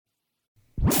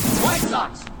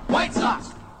Sox! White Sox!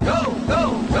 Go,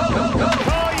 go, go, go, go!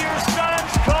 Call your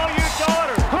sons, call your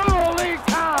daughters. Holy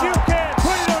cow! You can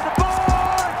put it on the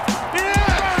board.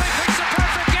 Yeah! It's a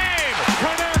perfect game.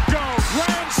 Konecko,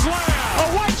 grand slam. A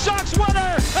White Sox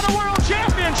winner and a world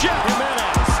championship.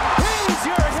 Jimenez, he's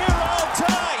your hero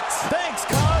tonight. Thanks,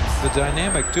 Cubs. The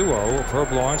dynamic duo of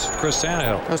Herb Lawrence and Chris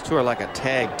Tannehill. Those two are like a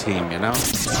tag team, you know?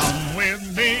 Come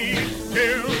with me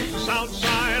to the south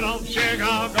side of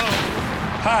Chicago.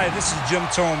 Hi, this is Jim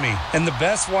Thome, and the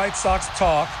best White Sox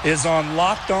talk is on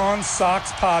Locked On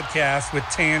Sox podcast with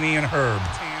Tanny and Herb.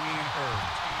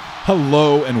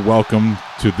 Hello and welcome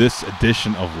to this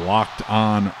edition of Locked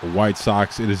On White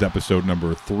Sox. It is episode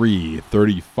number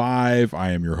 335.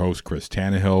 I am your host, Chris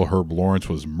Tannehill. Herb Lawrence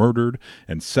was murdered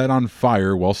and set on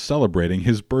fire while celebrating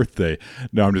his birthday.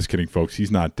 No, I'm just kidding, folks. He's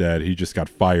not dead. He just got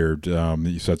fired.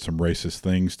 He said some racist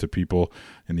things to people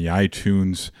in the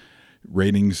iTunes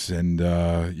ratings, and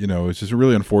it's just a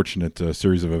really unfortunate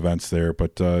series of events there,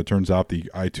 but it turns out the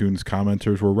iTunes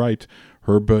commenters were right.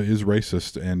 Herb is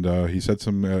racist, and he said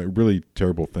some really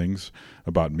terrible things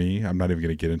about me. I'm not even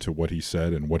going to get into what he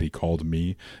said and what he called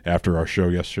me after our show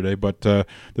yesterday, but the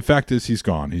fact is he's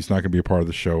gone. He's not going to be a part of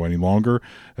the show any longer.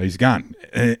 He's gone,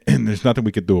 and there's nothing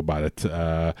we could do about it.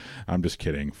 I'm just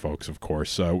kidding, folks, of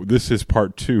course. This is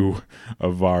part 2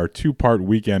 of our 2-part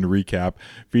weekend recap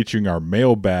featuring our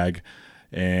mailbag.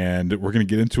 And we're going to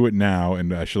get into it now,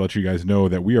 and I should let you guys know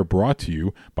that we are brought to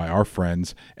you by our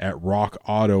friends at Rock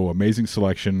Auto. Amazing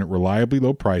selection, reliably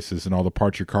low prices, and all the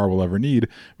parts your car will ever need.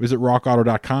 Visit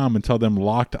rockauto.com and tell them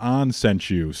Locked On sent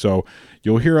you. So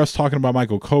you'll hear us talking about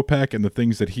Michael Kopech and the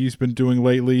things that he's been doing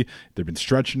lately. They've been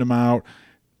stretching him out.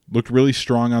 Looked really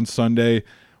strong on Sunday.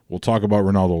 We'll talk about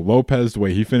Ronaldo Lopez, the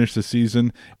way he finished the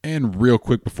season. And real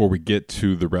quick before we get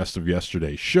to the rest of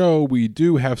yesterday's show, we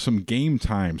do have some game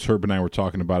times. Herb and I were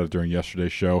talking about it during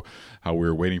yesterday's show, how we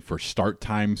were waiting for start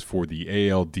times for the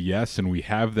ALDS, and we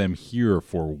have them here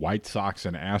for White Sox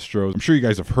and Astros. I'm sure you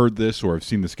guys have heard this or have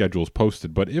seen the schedules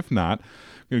posted, but if not,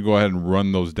 I'm going to go ahead and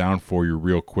run those down for you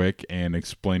real quick and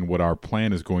explain what our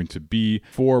plan is going to be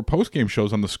for post-game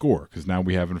shows on The Score, because now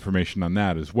we have information on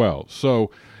that as well.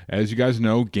 So, as you guys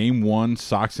know, Game 1,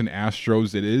 Sox and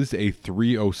Astros, it is a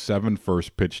 3:07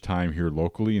 first pitch time here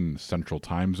locally in the Central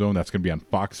Time Zone. That's going to be on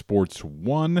Fox Sports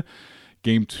 1.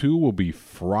 Game 2 will be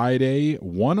Friday,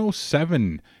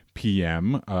 1:07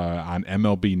 p.m. On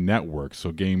MLB Network.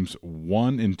 So games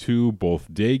 1 and 2,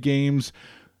 both day games.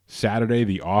 Saturday,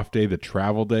 the off day, the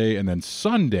travel day, and then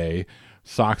Sunday,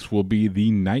 Sox will be the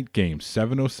night game,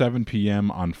 7:07 p.m.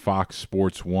 on Fox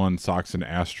Sports 1, Sox and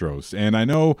Astros. And I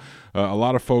know a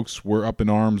lot of folks were up in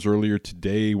arms earlier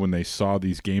today when they saw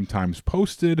these game times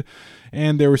posted,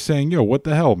 and they were saying, what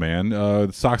the hell, man?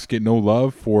 The Sox get no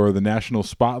love for the national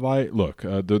spotlight? Look,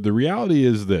 the reality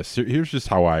is this. Here's just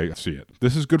how I see it.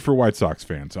 This is good for White Sox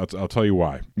fans. I'll tell you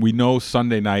why. We know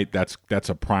Sunday night, that's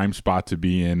a prime spot to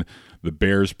be in. The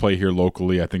Bears play here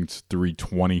locally. I think it's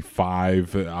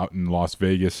 3:25 out in Las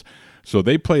Vegas. So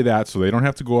they play that, so they don't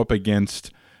have to go up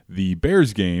against the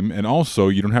Bears game. And also,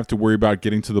 you don't have to worry about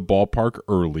getting to the ballpark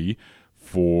early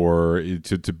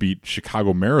to beat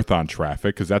Chicago Marathon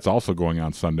traffic, because that's also going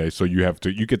on Sunday. So you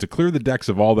get to clear the decks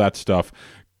of all that stuff,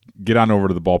 get on over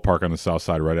to the ballpark on the south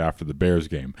side right after the Bears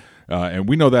game. And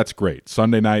we know that's great.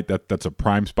 Sunday night, that's a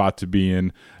prime spot to be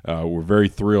in. We're very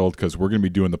thrilled because we're going to be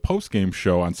doing the post-game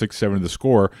show on 6-7 The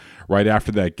Score right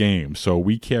after that game. So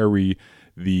we carry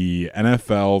the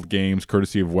NFL games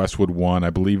courtesy of Westwood One.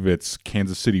 I believe it's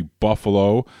Kansas City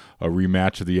Buffalo, a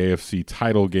rematch of the AFC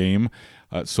title game.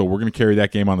 So we're going to carry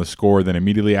that game on The Score. Then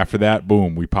immediately after that,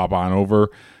 boom, we pop on over.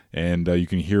 And you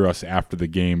can hear us after the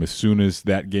game. As soon as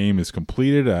that game is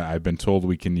completed, I've been told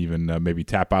we can even maybe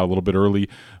tap out a little bit early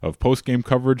of post-game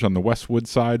coverage on the Westwood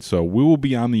side. So we will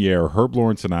be on the air. Herb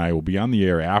Lawrence and I will be on the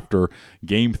air after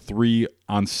Game 3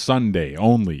 on Sunday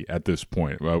only at this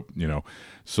point. Well,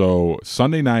 so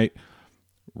Sunday night,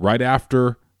 right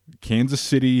after Kansas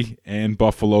City and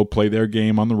Buffalo play their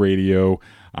game on the radio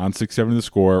on 6-7 The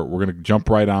Score, we're going to jump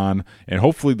right on, and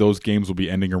hopefully those games will be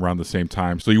ending around the same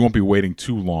time, so you won't be waiting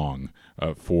too long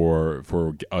for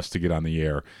us to get on the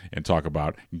air and talk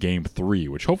about Game 3,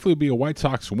 which hopefully will be a White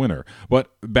Sox winner.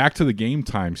 But back to the game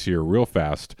times here real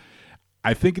fast.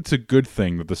 I think it's a good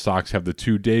thing that the Sox have the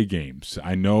 2-day games.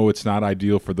 I know it's not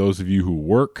ideal for those of you who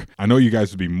work. I know you guys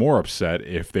would be more upset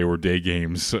if they were day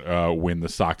games when the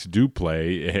Sox do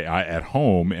play at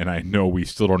home, and I know we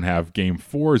still don't have Game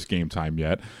 4's game time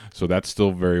yet, so that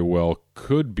still very well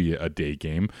could be a day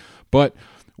game. But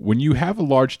when you have a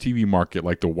large TV market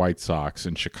like the White Sox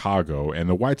in Chicago, and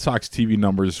the White Sox TV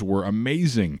numbers were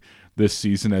amazing this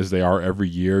season as they are every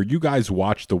year. You guys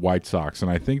watch the White Sox, and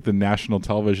I think the national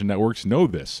television networks know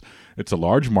this. It's a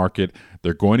large market.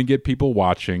 They're going to get people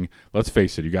watching. Let's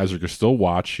face it, you guys are going to still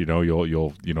watch.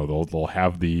 They'll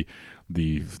have the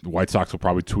White Sox will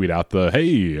probably tweet out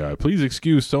hey, please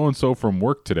excuse so-and-so from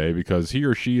work today because he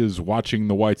or she is watching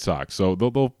the White Sox. So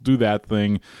they'll do that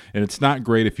thing, and it's not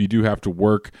great if you do have to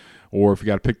work or if you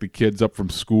got to pick the kids up from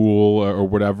school or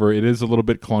whatever. It is a little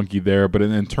bit clunky there, but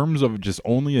in terms of just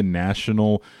only a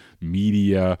national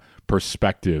media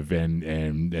perspective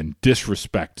and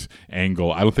disrespect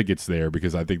angle, I don't think it's there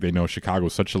because I think they know Chicago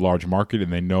is such a large market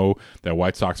and they know that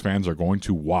White Sox fans are going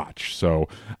to watch. So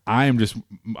I am just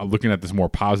looking at this more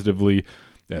positively.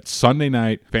 That Sunday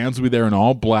night, fans will be there in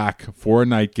all black for a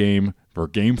night game for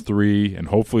Game 3, and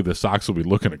hopefully the Sox will be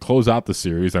looking to close out the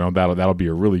series. I know that'll be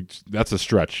that's a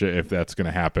stretch if that's going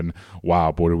to happen.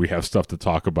 Wow, boy, do we have stuff to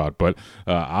talk about. But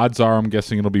odds are I'm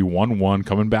guessing it'll be 1-1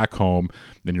 coming back home.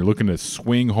 Then you're looking to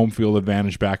swing home field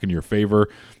advantage back in your favor,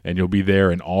 and you'll be there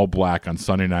in all black on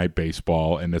Sunday Night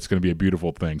Baseball, and it's going to be a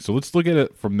beautiful thing. So let's look at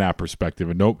it from that perspective,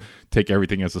 and don't take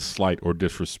everything as a slight or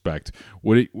disrespect.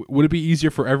 Would it be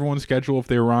easier for everyone's schedule if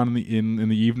they were on in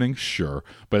the evening? Sure,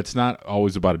 but it's not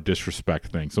always about a disrespect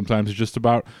thing. Sometimes it's just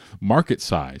about market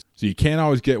size. So you can't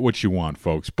always get what you want,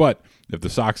 folks. But if the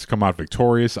Sox come out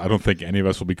victorious, I don't think any of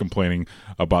us will be complaining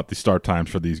about the start times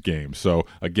for these games. So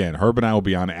again, Herb and I will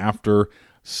be on after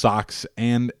Sox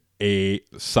and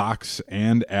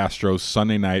Astros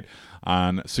Sunday night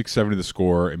on 670 The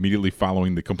Score, immediately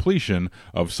following the completion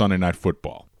of Sunday Night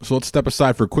Football. So let's step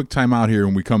aside for a quick timeout here.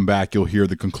 When we come back, you'll hear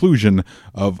the conclusion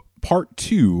of part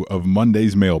 2 of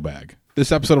Monday's mailbag.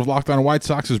 This episode of Locked On White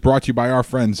Sox is brought to you by our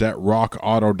friends at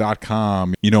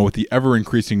RockAuto.com. With the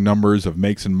ever-increasing numbers of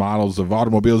makes and models of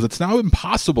automobiles, it's now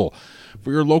impossible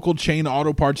for your local chain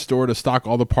auto parts store to stock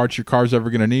all the parts your car's ever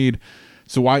going to need.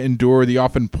 So why endure the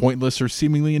often pointless or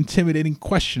seemingly intimidating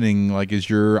questioning like, is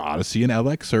your Odyssey an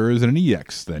LX or is it an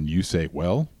EX? Then you say,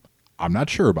 well, I'm not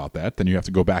sure about that. Then you have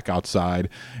to go back outside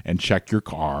and check your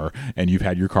car, and you've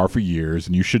had your car for years,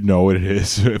 and you should know what it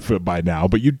is by now,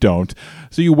 but you don't.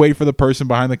 So you wait for the person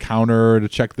behind the counter to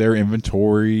check their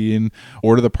inventory and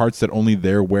order the parts that only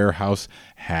their warehouse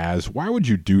has. Why would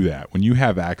you do that when you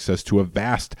have access to a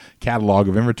vast catalog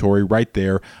of inventory right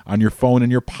there on your phone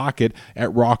in your pocket at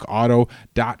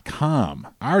rockauto.com?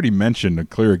 I already mentioned a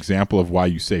clear example of why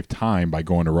you save time by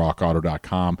going to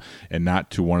rockauto.com and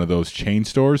not to one of those chain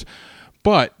stores.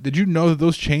 But did you know that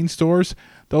those chain stores,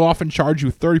 they'll often charge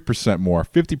you 30% more,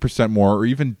 50% more, or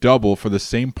even double for the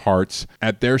same parts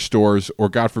at their stores or,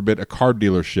 God forbid, a car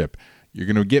dealership? You're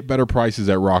going to get better prices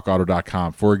at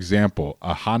rockauto.com. For example,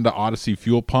 a Honda Odyssey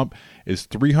fuel pump is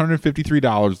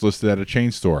 $353 listed at a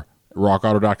chain store. At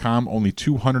rockauto.com, only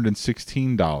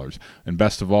 $216. And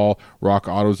best of all, Rock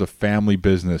Auto is a family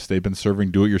business. They've been serving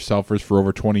do-it-yourselfers for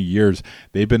over 20 years.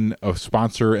 They've been a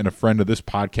sponsor and a friend of this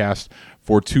podcast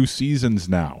for 2 seasons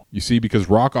now. You see, because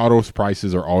Rock Auto's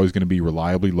prices are always going to be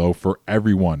reliably low for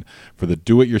everyone, for the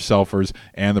do-it-yourselfers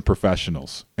and the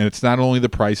professionals. And it's not only the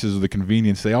prices or the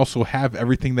convenience, they also have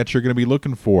everything that you're going to be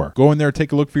looking for. Go in there and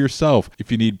take a look for yourself.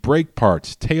 If you need brake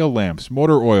parts, tail lamps,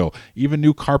 motor oil, even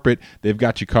new carpet, they've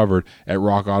got you covered at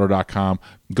rockauto.com.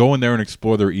 Go in there and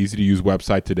explore their easy-to-use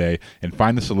website today and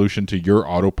find the solution to your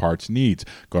auto parts needs.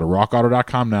 Go to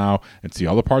rockauto.com now and see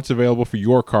all the parts available for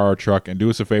your car or truck, and do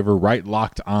us a favor, write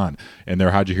Locked On in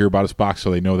their How'd You Hear About Us box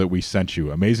so they know that we sent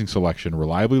you. Amazing selection,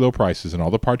 reliably low prices, and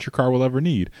all the parts your car will ever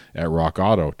need at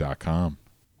rockauto.com.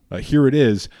 Here it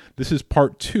is. This is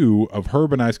part 2 of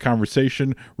Herb and I's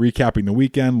conversation, recapping the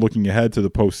weekend, looking ahead to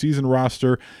the postseason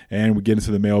roster, and we get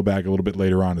into the mailbag a little bit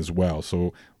later on as well.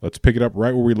 So let's pick it up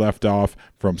right where we left off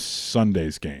from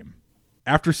Sunday's game.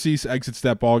 After Cease exits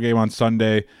that ball game on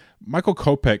Sunday, Michael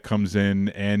Kopech comes in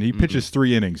and he pitches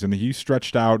 3 innings, and he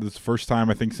stretched out. It's the first time,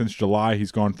 I think, since July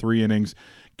he's gone 3 innings.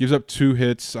 Gives up 2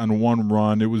 hits on 1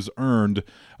 run. It was earned,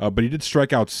 but he did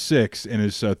strike out 6 in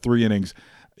his 3 innings.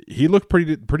 He looked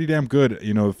pretty damn good.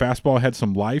 The fastball had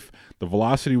some life. The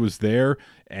velocity was there,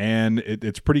 and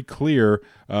it's pretty clear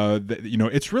that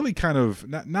it's really kind of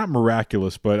not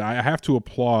miraculous, but I have to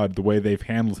applaud the way they've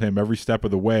handled him every step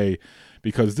of the way,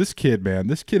 because this kid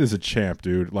is a champ,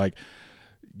 dude. Like,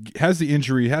 has the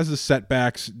injury, has the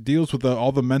setbacks, deals with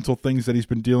all the mental things that he's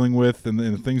been dealing with and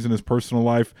the things in his personal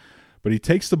life. But he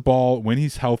takes the ball when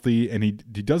he's healthy, and he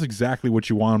does exactly what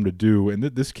you want him to do. And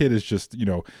this kid is just,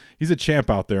 he's a champ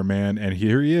out there, man. And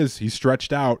here he is. He's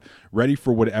stretched out, ready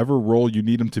for whatever role you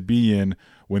need him to be in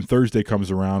when Thursday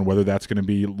comes around, whether that's going to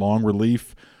be long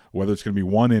relief whether it's going to be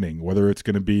one inning, whether it's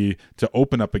going to be to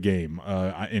open up a game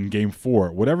in Game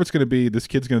 4, whatever it's going to be, this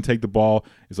kid's going to take the ball.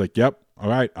 He's like, yep, all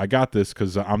right, I got this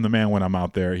because I'm the man when I'm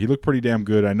out there. He looked pretty damn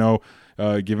good. I know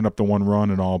giving up the 1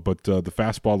 run and all, but the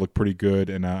fastball looked pretty good,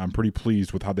 and I'm pretty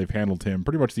pleased with how they've handled him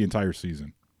pretty much the entire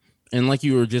season. And like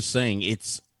you were just saying,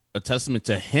 it's a testament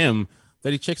to him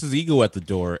that he checks his ego at the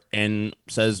door and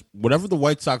says, whatever the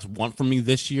White Sox want from me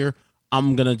this year,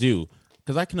 I'm going to do.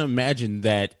 Because I can imagine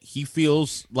that he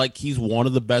feels like he's one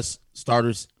of the best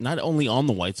starters, not only on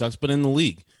the White Sox, but in the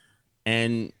league.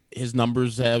 And his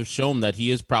numbers have shown that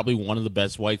he is probably one of the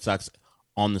best White Sox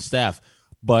on the staff.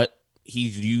 But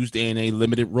he's used in a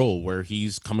limited role where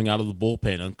he's coming out of the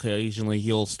bullpen. Occasionally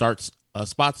he'll start a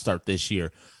spot start this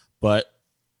year. But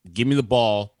give me the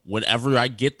ball. Whenever I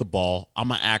get the ball, I'm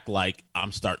going to act like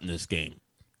I'm starting this game.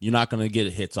 You're not going to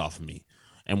get hits off of me.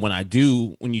 And when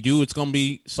you do, it's going to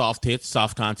be soft hits,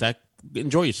 soft contact.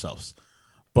 Enjoy yourselves.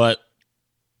 But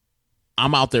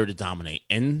I'm out there to dominate.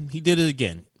 And he did it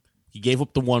again. He gave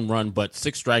up the 1 run, but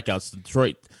 6 strikeouts. The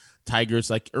Detroit Tigers,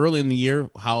 like early in the year,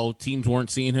 how teams weren't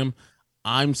seeing him,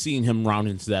 I'm seeing him round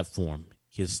into that form.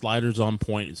 His slider's on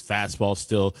point. His fastball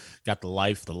still got the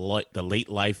life, the late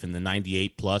life in the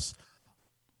 98 plus.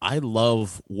 I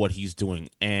love what he's doing.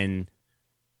 And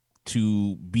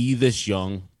to be this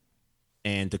young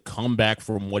and to come back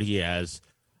from what he has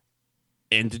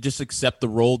and to just accept the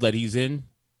role that he's in,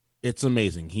 it's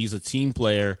amazing. He's a team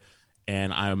player,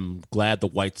 and I'm glad the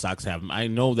White Sox have him. I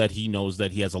know that he knows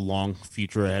that he has a long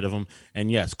future ahead of him.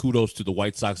 And, yes, kudos to the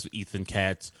White Sox, Ethan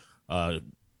Katz, Tony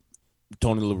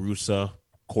La Russa,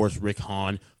 of course, Rick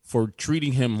Hahn, for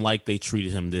treating him like they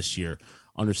treated him this year,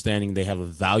 understanding they have a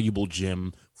valuable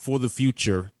gem for the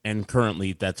future, and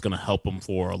currently that's going to help him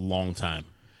for a long time.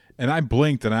 And I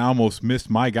blinked, and I almost missed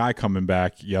my guy coming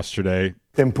back yesterday.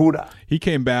 Tempura. He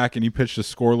came back, and he pitched a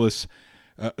scoreless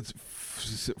eighth.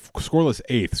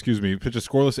 He pitched a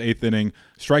scoreless eighth inning,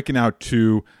 striking out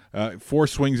 2, 4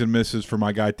 swings and misses for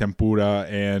my guy Tempura,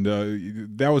 and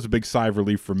that was a big sigh of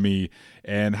relief for me.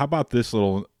 And how about this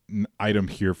little item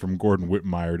here from Gordon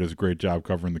Whitmire? Does a great job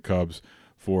covering the Cubs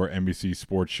for NBC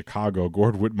Sports Chicago.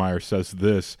 Gordon Whitmire says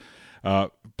this.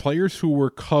 Players who were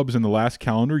Cubs in the last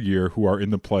calendar year who are in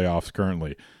the playoffs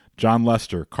currently: John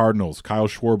Lester, Cardinals; Kyle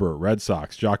Schwarber, Red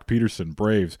Sox; Jock Peterson,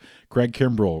 Braves; Craig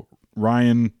Kimbrell,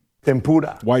 Ryan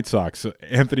Tempura, White Sox;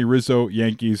 Anthony Rizzo,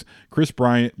 Yankees; Chris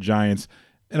Bryant, Giants;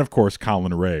 and, of course,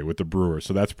 Colin Ray with the Brewers.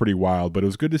 So that's pretty wild. But it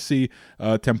was good to see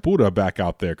Tempura back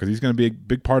out there because he's going to be a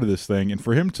big part of this thing. And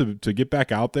for him to get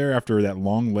back out there after that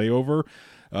long layover,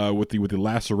 with the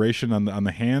laceration on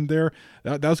the hand there,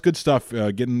 that was good stuff.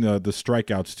 Getting the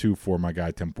strikeouts too for my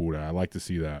guy Tempura. I like to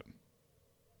see that.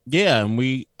 Yeah, and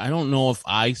I don't know if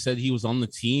I said he was on the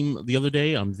team the other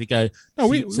day. We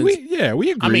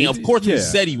agreed. I mean, of course we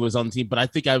said he was on the team, but I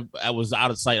think I was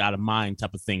out of sight, out of mind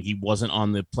type of thing. He wasn't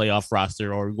on the playoff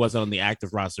roster, or he wasn't on the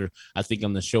active roster, I think,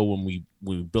 on the show when we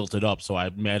built it up. So I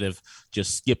might have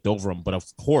just skipped over him. But of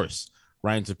course,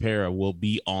 Ryan Tepera will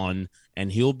be on,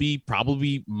 and he'll be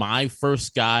probably my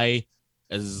first guy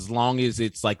as long as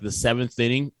it's like the 7th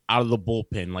inning out of the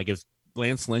bullpen. Like if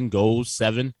Lance Lynn goes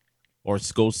 7 or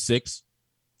goes 6,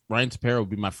 Ryan Tepera will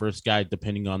be my first guy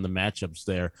depending on the matchups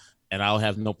there, and I'll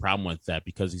have no problem with that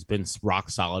because he's been rock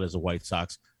solid as a White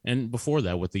Sox, and before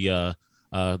that with the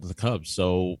Cubs.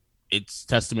 So it's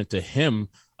testament to him,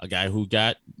 a guy who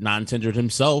got non-tendered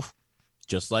himself,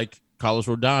 just like Carlos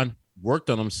Rodon,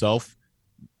 worked on himself,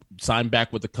 signed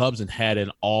back with the Cubs, and had an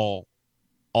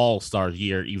all-star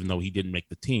year, even though he didn't make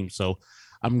the team. So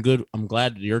I'm good. I'm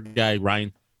glad your guy,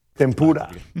 Ryan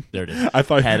Tempura. There it is. I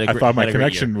thought my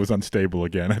connection was unstable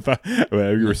again. I thought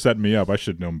you were setting me up. I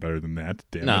should have known better than that.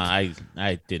 Damn it.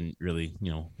 I didn't really,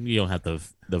 you don't have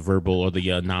the verbal or the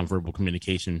nonverbal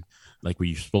communication like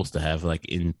we're supposed to have, like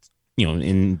in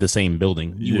the same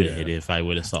building. You would have hit it if I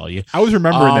would have saw you. I was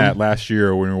remembering that last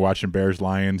year when we were watching Bears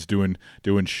Lions doing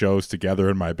shows together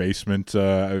in my basement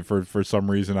for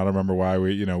some reason. I don't remember why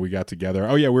we got together.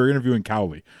 Oh yeah, we were interviewing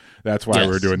Cowley. That's why we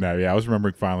were doing that. Yeah, I was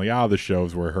remembering finally the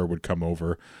shows where Herb would come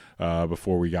over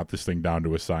before we got this thing down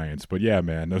to a science. But yeah,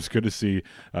 man, it was good to see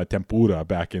Tempura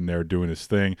back in there doing his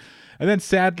thing. And then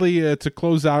sadly, to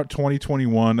close out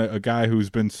 2021, a guy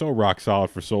who's been so rock solid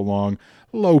for so long,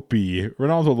 Lopey.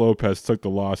 Ronaldo Lopez took the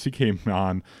loss. He came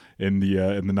on in the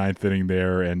 9th inning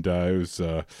there, and it was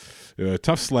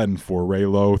tough sledding for Ray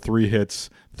Lowe. 3 hits,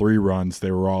 3 runs.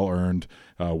 They were all earned.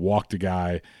 Walked a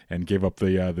guy and gave up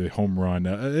the home run.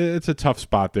 It's a tough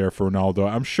spot there for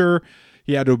Ronaldo. I'm sure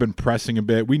he had to have been pressing a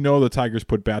bit. We know the Tigers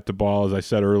put bat to ball, as I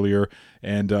said earlier,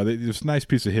 and there's a nice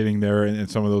piece of hitting there in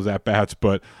some of those at-bats,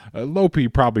 but Lope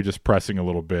probably just pressing a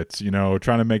little bit,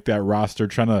 trying to make that roster,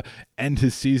 trying to end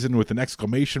his season with an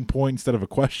exclamation point instead of a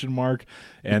question mark,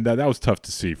 and that was tough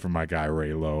to see from my guy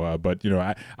Ray Lowe. But,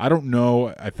 I don't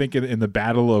know. I think in the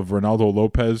battle of Ronaldo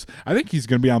Lopez, I think he's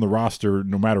going to be on the roster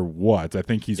no matter what. I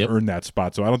think he's earned that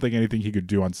spot, so I don't think anything he could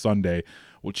do on Sunday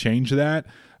will change that.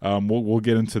 We'll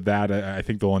get into that. I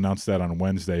think they'll announce that on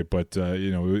Wednesday. But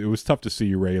it was tough to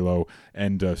see Ray Lowe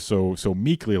and so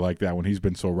meekly like that when he's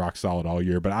been so rock solid all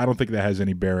year. But I don't think that has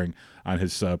any bearing on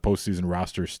his postseason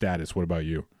roster status. What about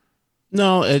you?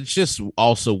 No, it's just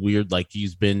also weird. Like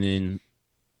he's been in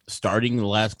starting the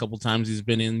last couple times he's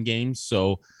been in games,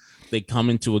 so they come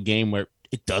into a game where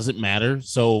it doesn't matter.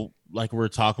 So like we're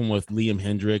talking with Liam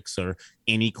Hendricks or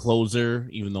any closer,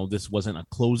 even though this wasn't a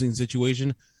closing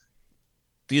situation,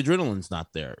 the adrenaline's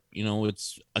not there.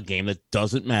 It's a game that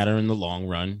doesn't matter in the long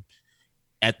run.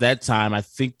 At that time, I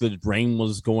think the rain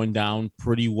was going down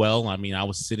pretty well. I mean, I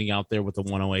was sitting out there with the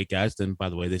 108 guys. Then, by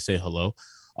the way, they say hello.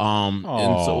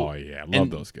 Love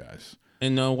those guys.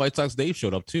 And White Sox Dave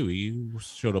showed up too. He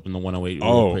showed up in the 108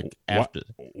 real quick after.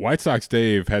 White Sox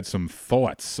Dave had some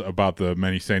thoughts about the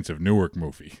Many Saints of Newark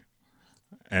movie.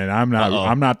 And I'm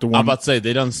not the one. I'm about to say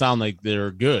they don't sound like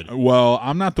they're good. Well,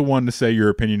 I'm not the one to say your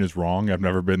opinion is wrong. I've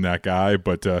never been that guy,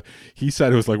 but he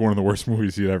said it was like one of the worst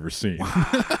movies he'd ever seen.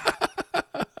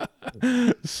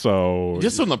 So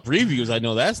just from the previews, I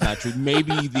know that's not true.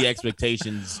 Maybe the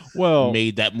expectations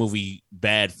made that movie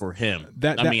bad for him.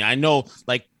 I mean, I know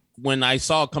like when I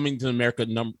saw Coming to America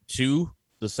 #2,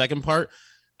 the second part,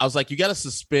 I was like, you got to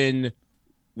suspend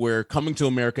where Coming to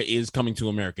America is Coming to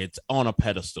America. It's on a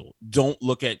pedestal. Don't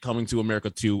look at Coming to America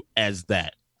 2 as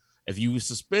that. If you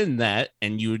suspend that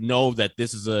and you know that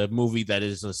this is a movie that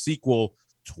is a sequel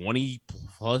 20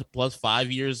 plus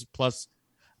 5 years plus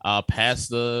past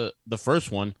the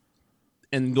first one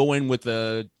and go in with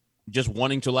just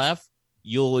wanting to laugh,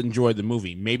 you'll enjoy the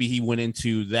movie. Maybe he went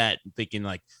into that thinking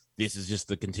like this is just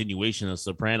the continuation of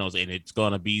Sopranos and it's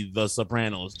going to be the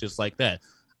Sopranos just like that.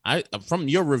 From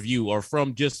your review or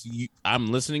from just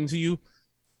I'm listening to you,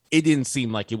 it didn't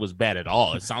seem like it was bad at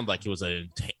all. It sounded like it was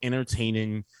an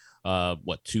entertaining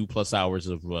 2+ hours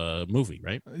of movie,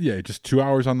 right? Yeah, just 2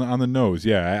 hours on the nose.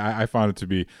 Yeah, I found it to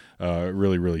be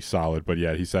really, really solid. But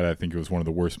yeah, he said I think it was one of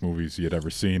the worst movies he had ever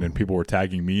seen, and people were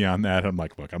tagging me on that. I'm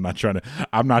like, look, I'm not trying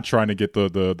to get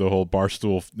the whole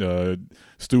Barstool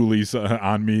stoolies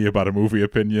on me about a movie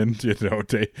opinion.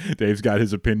 Dave's got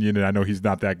his opinion, and I know he's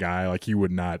not that guy. Like he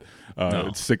would not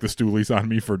stick the stoolies on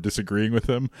me for disagreeing with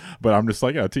him. But I'm just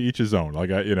like, to each his own. Like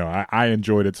I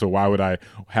enjoyed it, so why would I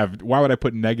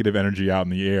put negative energy out in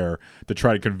the air to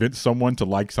try to convince someone to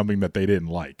like something that they didn't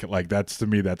like? Like that's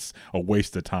a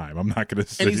waste of time. I'm not going to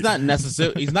say. And he's not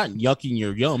yucking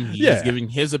your yum. He's just giving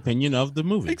his opinion of the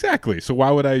movie. Exactly. So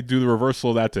why would I do the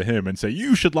reversal of that to him and say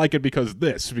you should like it because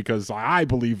I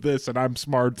believe this and I'm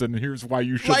smart and here's why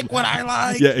you should like what I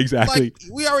like. Yeah, exactly. Like,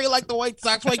 we already like the White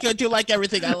Sox. Why can't you like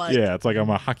everything I like? Yeah, it's like I'm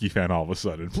a hockey fan all of a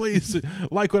sudden. Please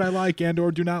like what I like and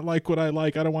or do not like what I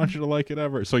like. I don't want you to like it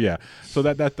ever. So yeah, so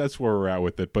that's where we're at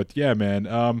with it. But yeah, man.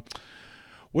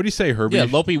 What do you say, Herbie?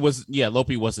 Yeah,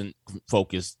 Lope wasn't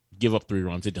focused. Give up 3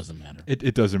 runs. It doesn't matter.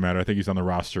 It doesn't matter. I think he's on the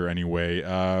roster anyway.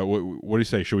 What do you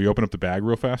say? Should we open up the bag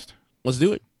real fast? Let's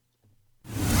do it.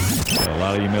 Got a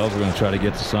lot of emails. We're going to try to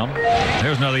get to some.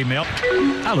 There's another email.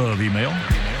 I love email.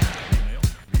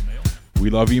 We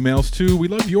love emails too. We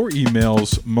love your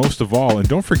emails most of all. And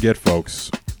don't forget, folks,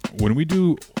 when we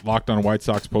do Locked On White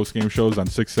Sox post-game shows on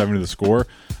 670 The Score,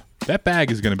 that bag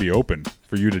is going to be open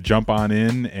for you to jump on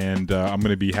in, and I'm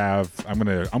going to be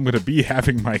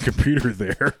having my computer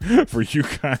there for you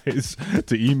guys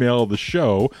to email the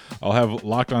show. I'll have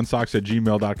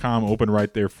lockedonsox@gmail.com open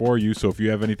right there for you. So if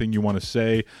you have anything you want to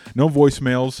say, no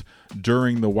voicemails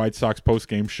during the White Sox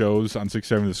post-game shows on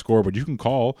 670 The Score, but you can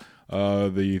call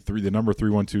the number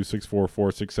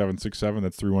 312-644-6767.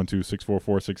 That's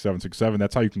 312-644-6767.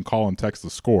 That's how you can call and text The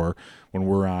Score when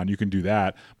we're on. You can do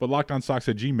that. But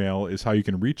lockedonsox@gmail is how you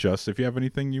can reach us if you have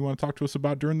anything you want to talk to us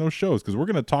about during those shows, because we're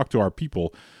going to talk to our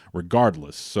people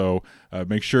regardless. So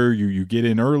make sure you get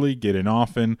in early, get in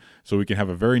often, so we can have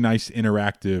a very nice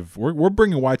interactive. We're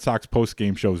bringing White Sox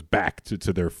post-game shows back to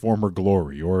their former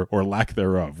glory or lack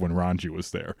thereof when Ranji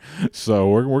was there. So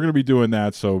we're going to be doing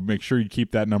that. So make sure you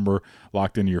keep that number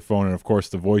locked into your phone, and of course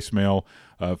the voicemail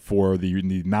for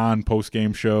the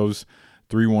non-post-game shows.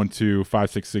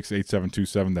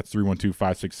 312-566-8727. That's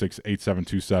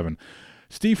 312-566-8727.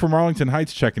 Steve from Arlington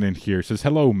Heights checking in here says,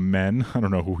 "Hello, men." I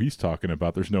don't know who he's talking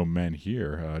about. There's no men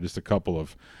here. Just a couple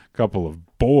of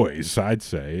boys, I'd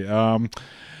say.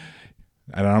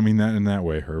 I don't mean that in that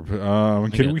way, Herb.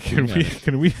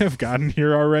 Can we have gotten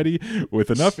here already with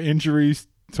enough injuries,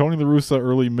 Tony La Russa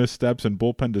early missteps, and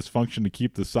bullpen dysfunction to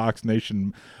keep the Sox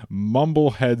Nation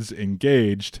mumbleheads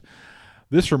engaged?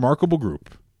 This remarkable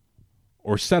group,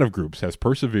 or set of groups, has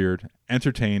persevered,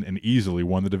 entertained, and easily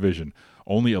won the division.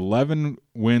 Only 11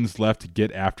 wins left to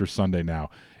get after Sunday now.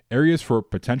 Areas for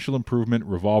potential improvement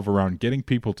revolve around getting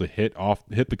people to hit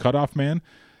the cutoff man,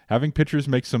 having pitchers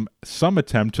make some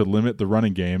attempt to limit the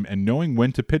running game, and knowing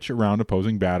when to pitch around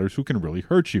opposing batters who can really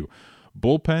hurt you.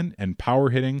 Bullpen and power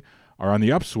hitting are on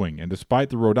the upswing, and despite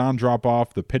the Rodon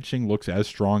drop-off, the pitching looks as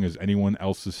strong as anyone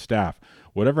else's staff.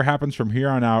 Whatever happens from here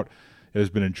on out, it has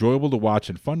been enjoyable to watch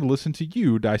and fun to listen to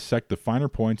you dissect the finer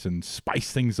points and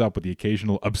spice things up with the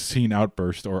occasional obscene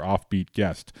outburst or offbeat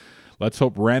guest. Let's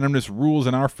hope randomness rules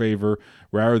in our favor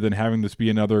rather than having this be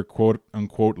another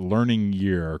quote-unquote learning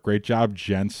year. Great job,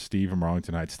 gents. Steve from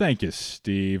Arlington Heights. Thank you,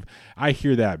 Steve. I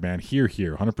hear that, man. Hear,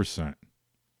 100%.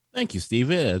 Thank you, Steve.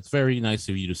 Yeah, it's very nice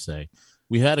of you to say.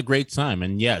 We had a great time,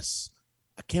 and yes,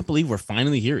 I can't believe we're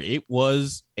finally here. It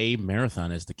was a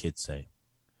marathon, as the kids say.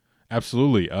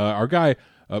 Absolutely. Our guy,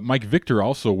 Mike Victor,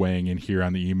 also weighing in here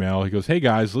on the email. He goes, "Hey,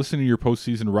 guys, listening to your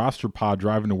postseason roster pod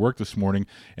driving to work this morning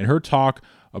and heard talk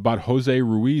about Jose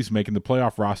Ruiz making the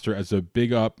playoff roster as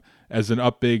an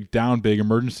up big, down big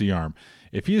emergency arm.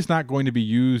 If he is not going to be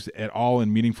used at all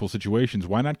in meaningful situations,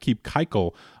 why not keep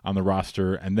Keuchel on the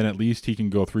roster, and then at least he can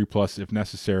go 3+ if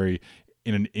necessary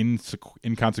in an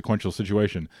inconsequential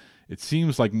situation? It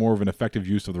seems like more of an effective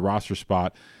use of the roster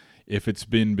spot if it's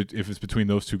between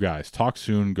those two guys. Talk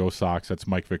soon. Go Sox." That's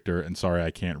Mike Victor. And sorry,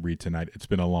 I can't read tonight. It's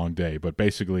been a long day. But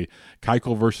basically,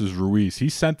 Keuchel versus Ruiz. He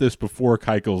sent this before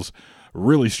Keuchel's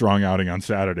really strong outing on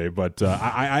Saturday. But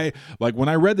I like when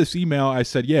I read this email, I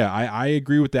said, yeah, I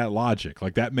agree with that logic.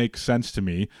 Like, that makes sense to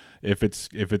me. If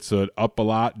it's a up a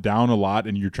lot, down a lot,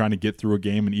 and you're trying to get through a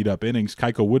game and eat up innings,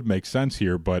 Keuchel would make sense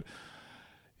here. But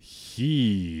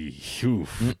he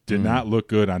did not look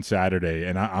good on Saturday,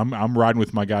 and I'm riding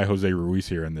with my guy Jose Ruiz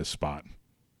here in this spot.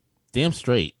 Damn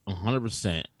straight,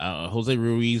 100%. Jose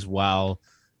Ruiz, while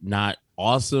not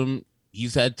awesome,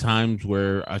 he's had times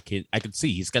where I could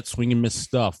see he's got swing and miss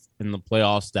stuff in the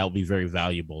playoffs that will be very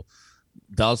valuable.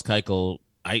 Dallas Keuchel,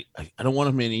 I don't want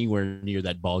him anywhere near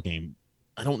that ball game.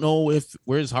 I don't know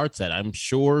where his heart's at. I'm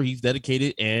sure he's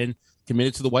dedicated and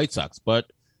committed to the White Sox,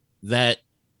 but that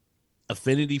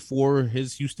affinity for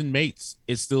his Houston mates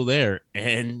is still there,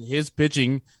 and his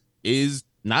pitching is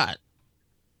not.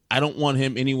 I don't want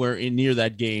him anywhere near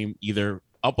that game, either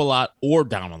up a lot or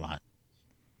down a lot.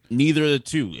 Neither of the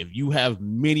two. If you have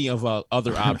many of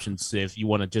other options, if you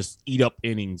want to just eat up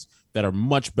innings that are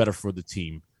much better for the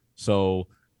team. So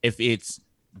if it's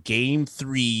game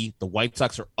 3, the White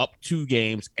Sox are up 2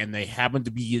 games, and they happen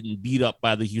to be getting beat up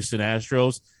by the Houston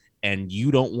Astros, and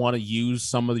you don't want to use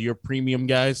some of your premium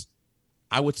guys,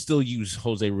 I would still use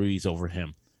Jose Ruiz over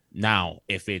him. Now,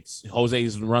 if it's Jose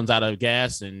runs out of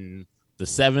gas in the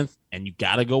 7th and you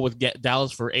got to go with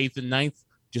Dallas for 8th and 9th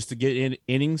just to get in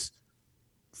innings,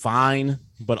 fine,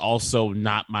 but also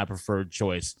not my preferred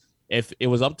choice. If it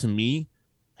was up to me,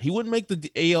 he wouldn't make the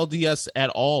ALDS at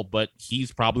all, but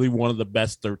he's probably one of the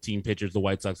best 13 pitchers the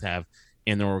White Sox have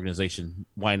in their organization.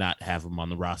 Why not have him on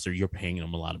the roster? You're paying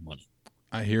him a lot of money.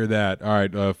 I hear that. All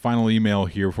right, final email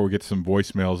here before we get to some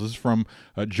voicemails. This is from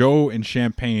Joe in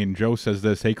Champaign. Joe says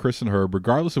this: "Hey, Chris and Herb,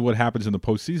 regardless of what happens in the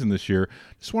postseason this year,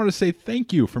 just wanted to say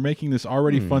thank you for making this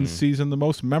already fun season the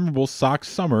most memorable Sox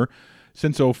summer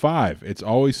since 2005. It's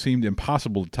always seemed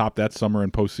impossible to top that summer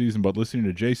and postseason, but listening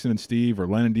to Jason and Steve or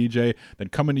Len and DJ, then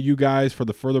coming to you guys for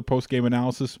the further post-game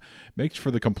analysis makes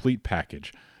for the complete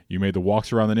package. You made the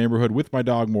walks around the neighborhood with my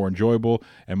dog more enjoyable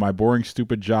and my boring,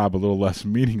 stupid job a little less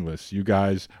meaningless. You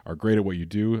guys are great at what you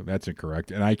do." That's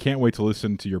incorrect. "And I can't wait to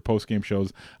listen to your post-game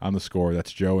shows on The Score."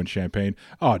 That's Joe in Champaign.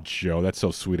 Oh, Joe, that's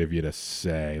so sweet of you to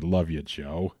say. Love you,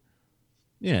 Joe.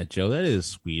 Yeah, Joe, that is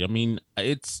sweet. I mean,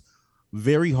 it's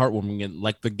very heartwarming.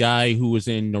 Like the guy who was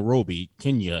in Nairobi,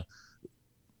 Kenya,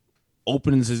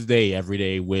 opens his day every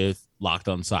day with Locked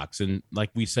On Sox. And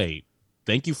like we say,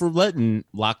 thank you for letting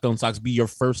Locked On Sox be your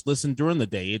first listen during the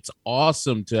day. It's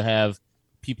awesome to have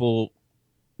people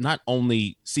not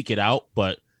only seek it out,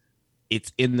 but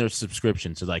it's in their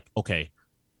subscription. So like, okay,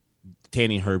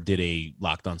 Tanny and Herb did a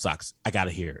Locked On Sox. I got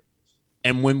to hear it.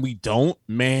 And when we don't,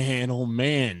 man, oh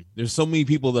man, there's so many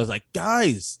people that's like,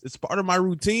 guys, it's part of my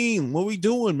routine. What are we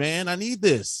doing, man? I need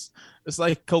this. It's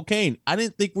like cocaine. I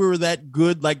didn't think we were that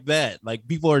good like that. Like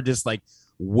people are just like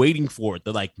waiting for it.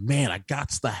 They're like, man, I got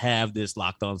to have this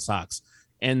Locked On Sox.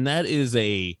 And that is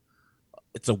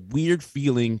it's a weird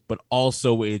feeling, but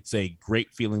also it's a great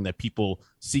feeling that people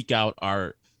seek out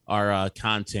our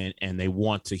content and they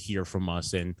want to hear from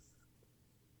us. And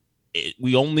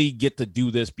we only get to do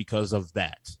this because of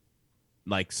that.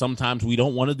 Like sometimes we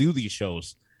don't want to do these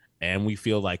shows and we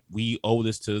feel like we owe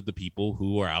this to the people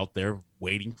who are out there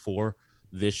waiting for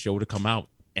this show to come out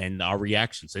and our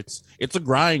reactions. It's a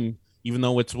grind, even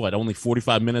though it's only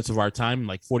 45 minutes of our time,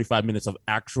 like 45 minutes of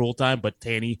actual time, but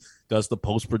Tanny does the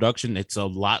post-production. It's a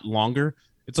lot longer.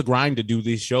 It's a grind to do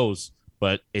these shows,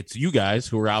 but it's you guys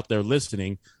who are out there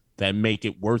listening that make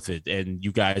it worth it. And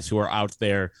you guys who are out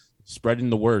there spreading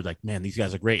the word, like, man, these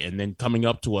guys are great. And then coming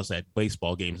up to us at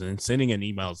baseball games and then sending in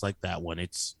emails like that one.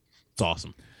 It's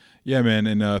awesome. Yeah, man,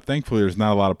 and thankfully there's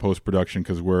not a lot of post-production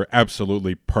because we're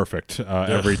absolutely perfect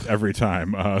every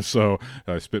time. So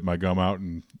I spit my gum out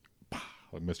and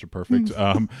like Mr. Perfect.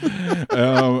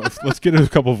 Let's get a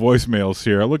couple voicemails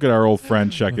here. Look at our old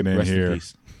friend checking in here.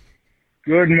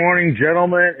 Good morning,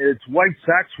 gentlemen. It's White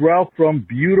Sox Ralph from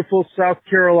beautiful South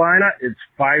Carolina. It's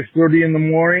 5:30 in the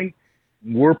morning.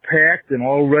 We're packed and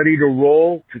all ready to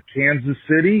roll to Kansas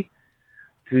City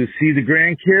to see the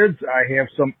grandkids. I have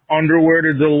some underwear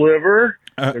to deliver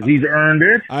because he's earned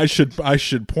it. I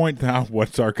should point out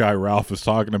what our guy Ralph is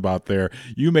talking about there.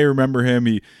 You may remember him.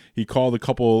 He called a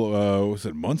couple, was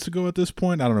it months ago at this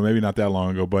point? I don't know, maybe not that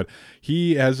long ago. But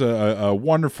he has a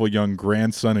wonderful young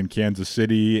grandson in Kansas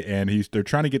City, and they're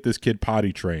trying to get this kid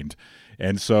potty trained.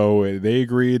 And so they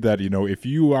agreed that, if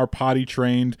you are potty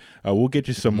trained, we'll get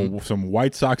you some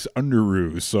White Sox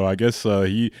underoos. So I guess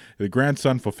the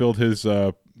grandson fulfilled his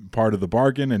part of the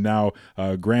bargain, and now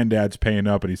granddad's paying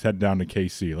up, and he's heading down to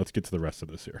KC. Let's get to the rest of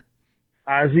this here.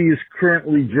 Ozzy is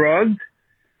currently drugged.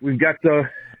 We've got the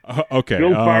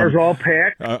Built bars all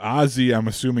packed. Ozzy, I'm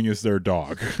assuming, is their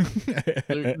dog.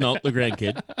 No, the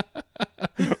grandkid.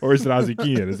 Or is it Ozzy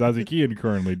Kean? Is Ozzy Kean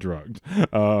currently drugged?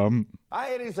 I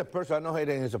hate him as a person. I know hate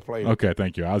him as a player. Okay,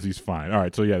 thank you. Ozzy's fine. All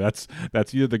right, so yeah, that's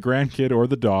either the grandkid or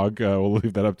the dog. We'll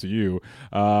leave that up to you.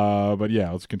 But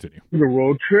yeah, let's continue. The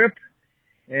road trip,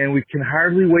 and we can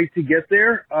hardly wait to get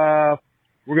there.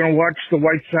 We're going to watch the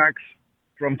White Sox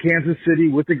from Kansas City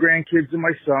with the grandkids and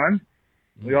my son.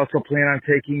 We also plan on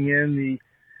taking in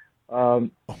the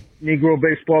Negro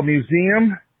Baseball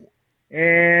Museum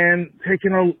and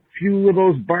taking a few of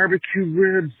those barbecue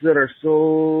ribs that are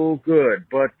so good.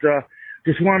 But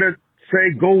just want to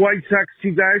say, go White Sox,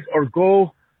 you guys, or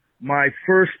go my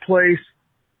first place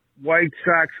White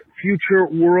Sox future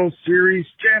World Series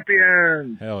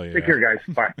champions. Hell yeah. Take care, guys.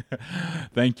 Bye.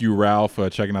 Thank you, Ralph,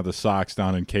 checking out the Sox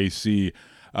down in KC.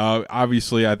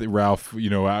 Obviously, I think Ralph,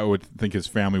 I would think his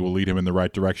family will lead him in the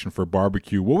right direction for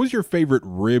barbecue. What was your favorite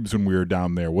ribs when we were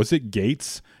down there? Was it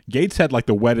Gates? Gates had like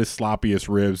the wettest, sloppiest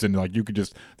ribs, and like you could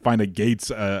just find a Gates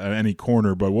at any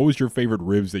corner. But what was your favorite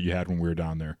ribs that you had when we were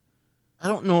down there? I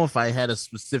don't know if I had a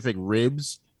specific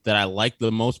ribs that I liked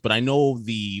the most, but I know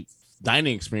the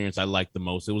dining experience I liked the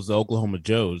most. It was the Oklahoma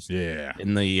Joe's. Yeah.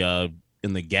 In the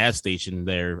gas station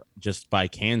there, just by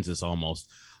Kansas almost.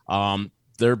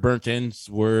 Their burnt ends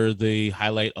were the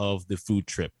highlight of the food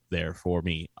trip there for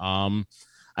me.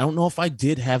 I don't know if I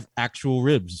did have actual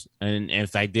ribs, and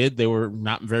if I did, they were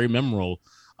not very memorable.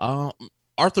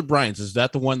 Arthur Bryant's, is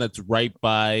that the one that's right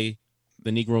by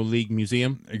the Negro League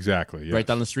Museum? Exactly. Yes. Right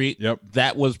down the street? Yep.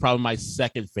 That was probably my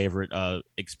second favorite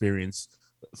experience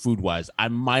food-wise. I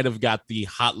might have got the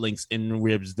hot links and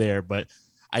ribs there, but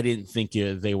I didn't think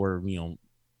they were,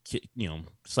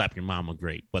 slap your mama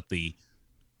great. But the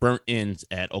burnt ends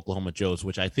at Oklahoma Joe's,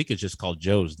 which I think is just called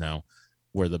Joe's now,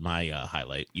 were my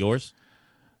highlight. Yours?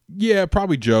 Yeah,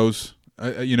 probably Joe's.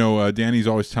 Danny Parkin's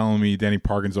always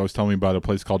telling me about a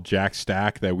place called Jack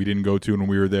Stack that we didn't go to when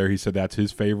we were there. He said that's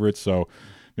his favorite, so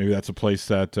maybe that's a place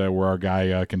that where our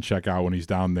guy can check out when he's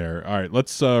down there. All right,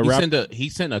 let's wrap. He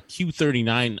sent a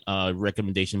Q39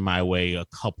 recommendation my way a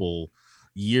couple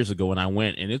years ago when I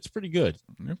went, and it's pretty good.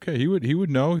 Okay, he would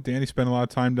know. Danny spent a lot of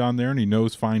time down there, and he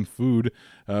knows fine food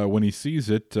when he sees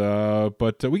it.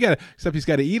 But except he's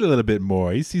got to eat a little bit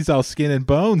more. He's all skin and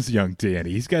bones, young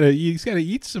Danny. He's got to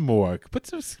eat some more.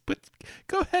 But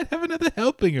go ahead, have another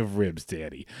helping of ribs,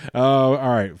 Danny. All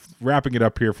right, wrapping it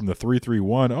up here from the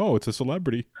 331. Oh, it's a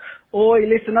celebrity. Oi,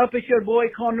 listen up, it's your boy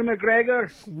Conor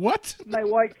McGregor. What? My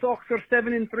White Sox are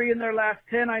 7-3 in their last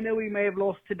 10. I know we may have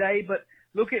lost today, but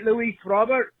look at Luis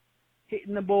Robert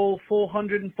hitting the ball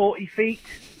 440 feet.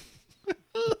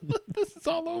 This is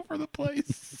all over the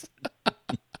place.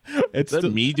 Is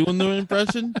that me doing the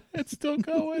impression? It's still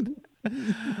going.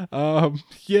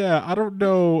 Yeah, I don't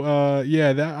know.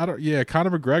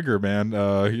 Conor McGregor,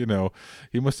 man.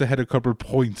 He must have had a couple of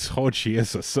points. Oh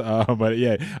Jesus. But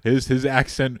yeah, his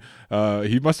accent.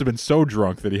 He must have been so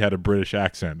drunk that he had a British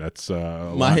accent. That's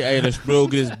my Irish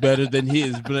brogue is better than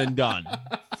his, Brendan.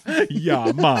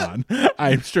 Yeah, man.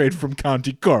 I'm straight from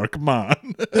County Cork,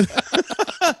 man.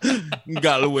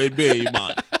 Galloway Bay,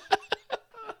 man.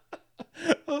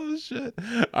 Oh shit!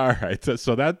 All right,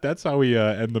 so that's how we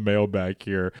end the mailbag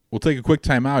here. We'll take a quick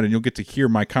time out, and you'll get to hear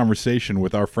my conversation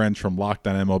with our friends from Locked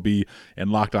On MLB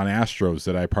and Locked On Astros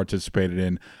that I participated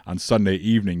in on Sunday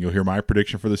evening. You'll hear my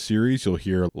prediction for the series. You'll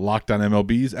hear Locked On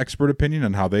MLB's expert opinion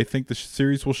on how they think the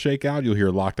series will shake out. You'll hear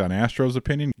Locked On Astros'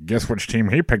 opinion. Guess which team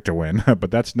he picked to win?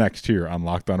 But that's next here on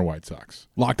Locked On White Sox.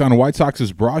 Locked On White Sox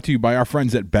is brought to you by our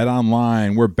friends at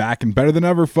BetOnline. We're back and better than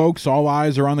ever, folks. All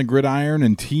eyes are on the gridiron,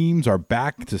 and teams are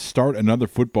back to start another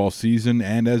football season,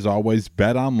 and as always,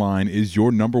 BetOnline is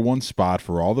your number one spot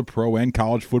for all the pro and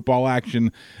college football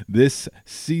action this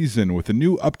season. With a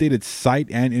new updated site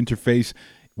and interface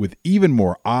with even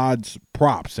more odds,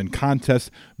 props, and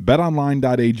contests,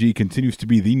 BetOnline.ag continues to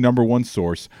be the number one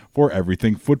source for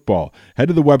everything football. Head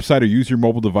to the website or use your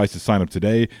mobile device to sign up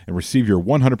today and receive your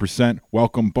 100%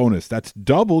 welcome bonus. That's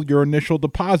double your initial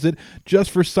deposit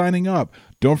just for signing up.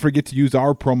 Don't forget to use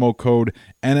our promo code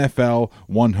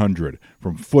NFL100.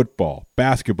 From football,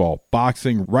 basketball,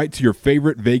 boxing, right to your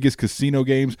favorite Vegas casino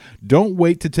games, don't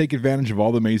wait to take advantage of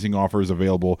all the amazing offers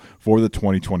available for the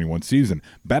 2021 season.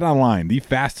 BetOnline, the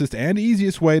fastest and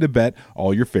easiest way to bet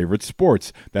all your favorite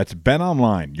sports. That's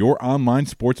BetOnline, your online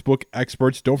sportsbook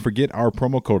experts. Don't forget our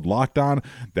promo code LOCKEDON.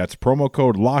 That's promo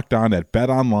code LOCKEDON at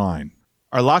BetOnline.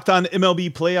 Our Locked On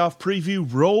MLB playoff preview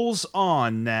rolls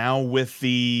on now with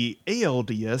the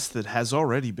ALDS that has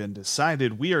already been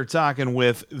decided. We are talking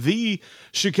with the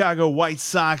Chicago White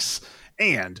Sox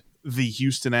and the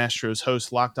Houston Astros.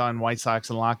 Host Locked On White Sox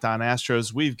and Locked On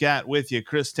Astros. We've got with you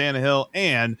Chris Tannehill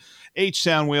and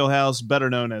H-Town Wheelhouse, better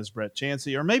known as Brett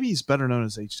Chansey, or maybe he's better known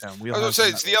as H-Town Wheelhouse. I was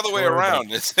going to say, it's the other way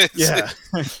around. Yeah.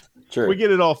 True. We get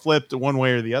it all flipped one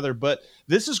way or the other, but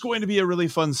this is going to be a really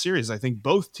fun series. I think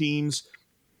both teams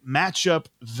match up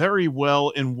very well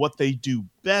in what they do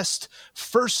best.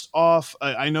 First off,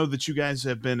 I know that you guys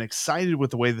have been excited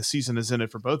with the way the season has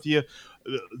ended for both of you.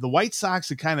 The White Sox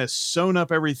had kind of sewn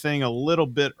up everything a little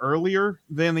bit earlier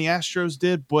than the Astros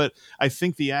did, but I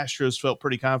think the Astros felt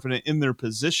pretty confident in their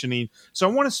positioning. So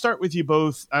I want to start with you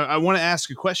both. I want to ask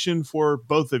a question for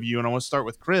both of you, and I want to start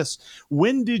with Chris.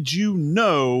 When did you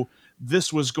know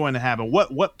this was going to happen?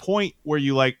 What point were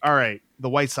you like, all right, the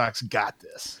White Sox got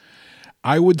this?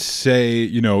 I would say,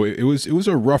 it was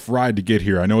a rough ride to get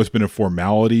here. I know it's been a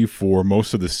formality for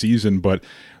most of the season, but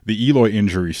the Eloy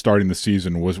injury starting the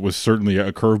season was certainly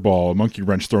a curveball, a monkey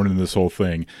wrench thrown into this whole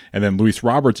thing. And then Luis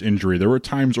Roberts' injury, there were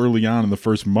times early on in the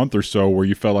first month or so where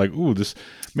you felt like, ooh, this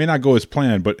may not go as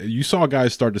planned, but you saw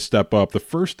guys start to step up. The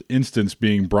first instance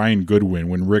being Brian Goodwin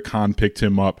when Rick Hahn picked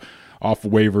him up off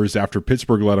waivers after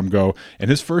Pittsburgh let him go.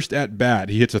 And his first at-bat,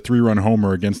 he hits a 3-run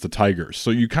homer against the Tigers. So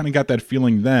you kind of got that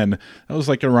feeling then. That was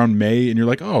like around May, and you're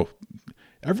like, oh,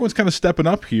 everyone's kind of stepping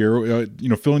up here,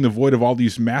 filling the void of all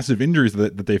these massive injuries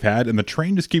that they've had, and the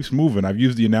train just keeps moving. I've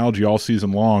used the analogy all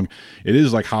season long. It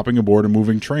is like hopping aboard a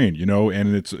moving train,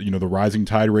 and it's, the rising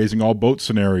tide raising all boat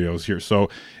scenarios here. So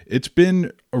it's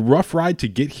been a rough ride to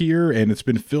get here, and it's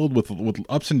been filled with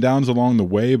ups and downs along the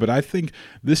way, but I think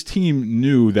this team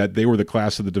knew that they were the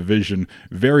class of the division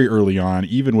very early on,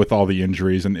 even with all the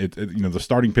injuries, and the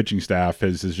starting pitching staff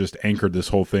has just anchored this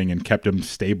whole thing and kept them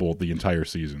stable the entire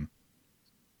season.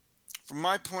 From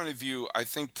my point of view, I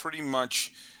think pretty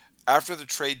much after the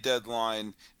trade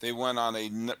deadline, they went on a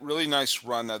really nice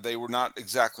run. Now, they were not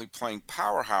exactly playing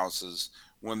powerhouses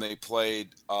when they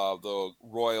played the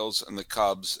Royals and the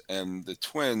Cubs and the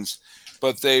Twins,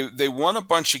 but they won a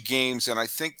bunch of games, and I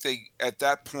think at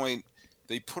that point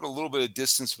they put a little bit of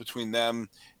distance between them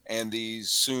and the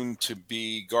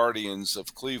soon-to-be Guardians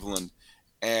of Cleveland.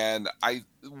 And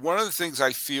one of the things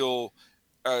I feel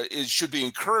it should be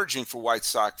encouraging for White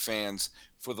Sox fans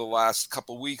for the last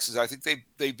couple of weeks is I think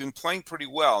they've been playing pretty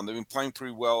well, and they've been playing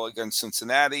pretty well against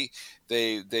Cincinnati.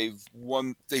 They've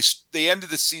won. They ended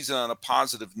the season on a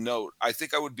positive note. I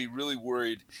think I would be really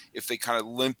worried if they kind of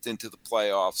limped into the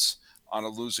playoffs on a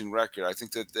losing record. I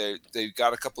think that they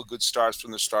got a couple of good starts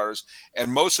from their starters,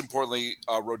 and most importantly,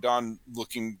 Rodon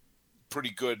looking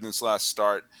pretty good in his last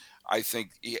start. I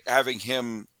think having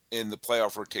him in the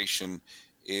playoff rotation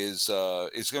is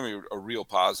going to be a real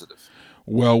positive.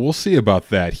 Well, we'll see about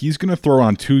that. He's going to throw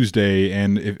on Tuesday,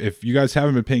 and if you guys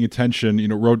haven't been paying attention,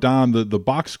 Rodon, the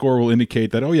box score will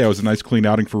indicate that, oh yeah, it was a nice clean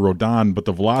outing for Rodon, but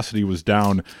the velocity was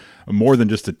down more than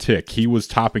just a tick. He was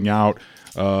topping out,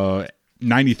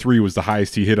 93 was the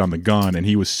highest he hit on the gun, and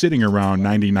he was sitting around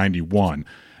 90-91.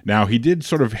 Now, he did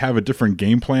sort of have a different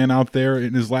game plan out there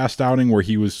in his last outing where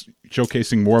he was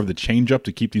showcasing more of the changeup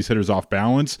to keep these hitters off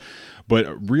balance, but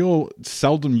real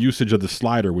seldom usage of the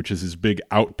slider, which is his big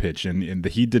out pitch, and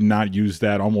he did not use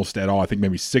that almost at all. I think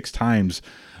maybe 6 times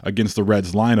against the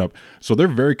Reds lineup. So they're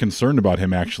very concerned about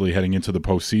him actually heading into the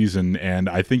postseason, and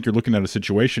I think you're looking at a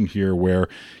situation here where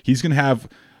he's going to have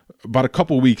about a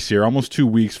couple weeks here, almost 2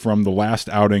 weeks from the last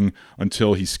outing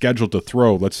until he's scheduled to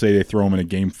throw. Let's say they throw him in a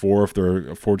game 4 if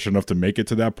they're fortunate enough to make it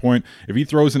to that point. If he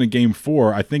throws in a game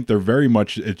 4, I think they're very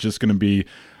much, it's just going to be,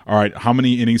 all right, how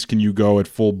many innings can you go at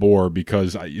full bore?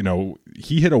 Because,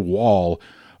 he hit a wall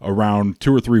around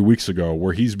 2 or 3 weeks ago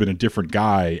where he's been a different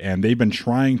guy, and they've been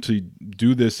trying to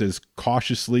do this as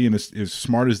cautiously and as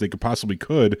smart as they possibly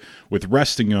could with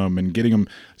resting him and getting him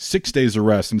 6 days of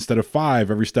rest instead of 5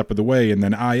 every step of the way, and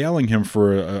then ILing him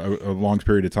for a long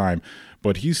period of time.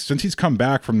 But since he's come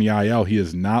back from the IL, he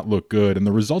has not looked good, and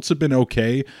the results have been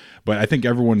okay, but I think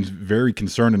everyone's very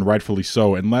concerned, and rightfully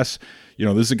so, unless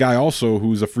this is a guy also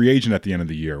who's a free agent at the end of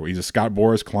the year. He's a Scott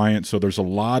Boras client, so there's a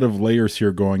lot of layers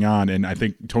here going on, and I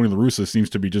think Tony La Russa seems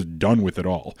to be just done with it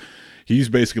all. He's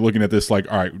basically looking at this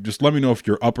like, all right, just let me know if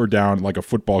you're up or down, like a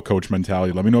football coach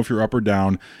mentality. Let me know if you're up or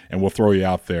down, and we'll throw you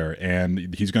out there.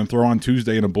 And he's going to throw on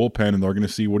Tuesday in a bullpen, and they're going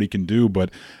to see what he can do.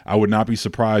 But I would not be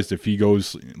surprised if he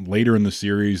goes later in the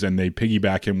series and they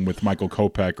piggyback him with Michael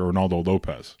Kopech or Ronaldo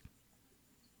Lopez.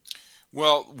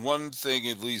 Well, one thing,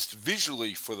 at least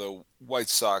visually for the White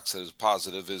Sox that is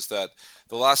positive, is that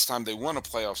the last time they won a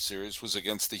playoff series was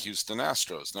against the Houston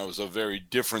Astros. Now, it was a very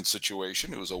different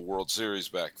situation. It was a World Series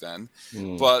back then.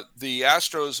 But the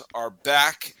Astros are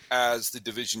back as the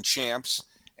division champs.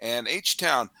 And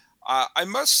H-Town, I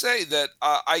must say that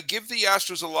I give the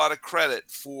Astros a lot of credit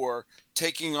for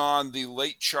taking on the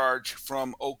late charge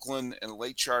from Oakland and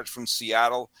late charge from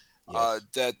Seattle,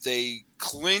 that they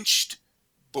clinched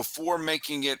before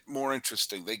making it more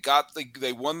interesting. They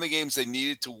won the games they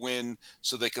needed to win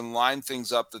so they can line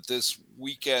things up that this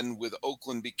weekend with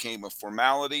Oakland became a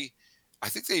formality. I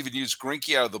think they even used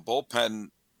Greinke out of the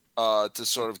bullpen to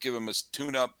sort of give him a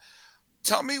tune-up.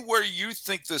 Tell me where you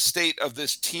think the state of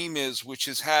this team is, which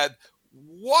has had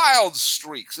wild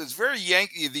streaks. It's very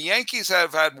Yankee. The Yankees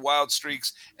have had wild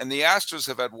streaks, and the Astros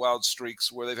have had wild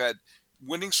streaks where they've had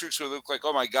winning streaks where they look like,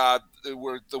 oh my God, the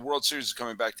World Series is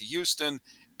coming back to Houston.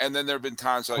 And then there have been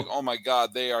times like, oh my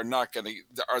God, are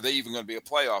they even going to be a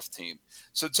playoff team?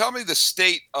 So tell me the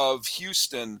state of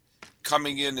Houston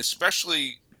coming in,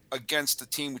 especially against a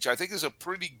team which I think is a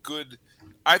favorable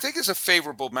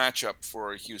matchup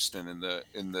for Houston in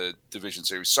the division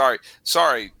series. Sorry,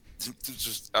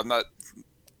 I'm not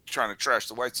trying to trash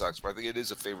the White Sox, but I think it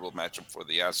is a favorable matchup for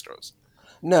the Astros.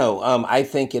 No, I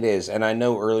think it is. And I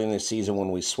know early in the season when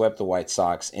we swept the White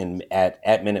Sox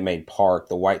at Minute Maid Park,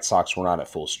 the White Sox were not at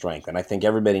full strength. And I think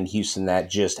everybody in Houston that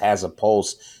just has a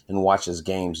pulse and watches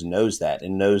games knows that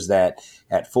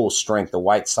at full strength, the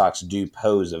White Sox do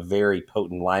pose a very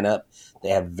potent lineup. They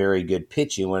have very good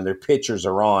pitching. When their pitchers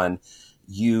are on,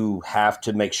 you have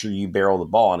to make sure you barrel the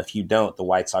ball. And if you don't, the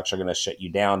White Sox are going to shut you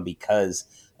down because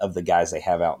of the guys they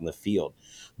have out in the field.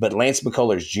 But Lance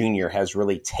McCullers Jr. has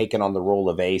really taken on the role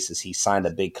of ace as he signed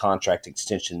a big contract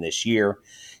extension this year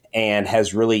and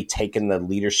has really taken the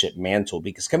leadership mantle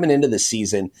because coming into the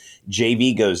season,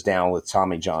 JV goes down with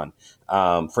Tommy John.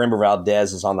 Framber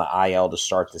Valdez is on the IL to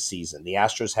start the season. The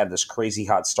Astros had this crazy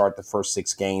hot start the first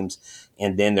 6 games,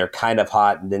 and then they're kind of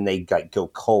hot, and then they go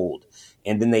cold,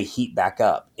 and then they heat back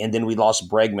up. And then we lost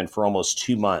Bregman for almost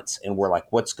 2 months, and we're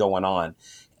like, what's going on?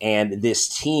 And this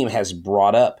team has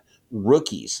brought up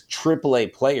rookies,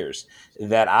 AAA players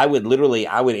that I would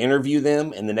interview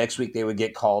them, and the next week they would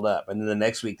get called up, and then the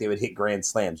next week they would hit grand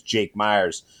slams. Jake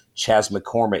Myers, Chas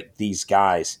McCormick, these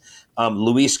guys.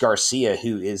 Luis Garcia,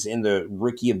 who is in the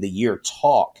Rookie of the Year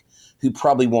talk, who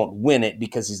probably won't win it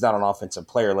because he's not an offensive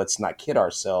player. Let's not kid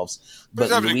ourselves. But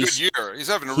he's having a good year. He's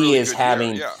having a really good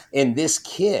year. Yeah. And this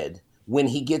kid, when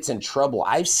he gets in trouble,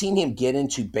 I've seen him get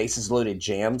into bases loaded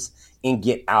jams and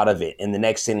get out of it, and the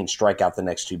next inning strike out the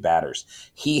next 2 batters.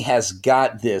 He has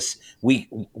got this, we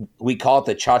call it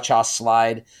the cha-cha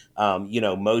slide,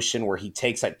 motion where he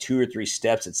takes like 2 or 3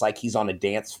 steps. It's like he's on a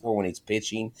dance floor when he's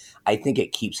pitching. I think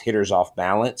it keeps hitters off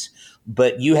balance.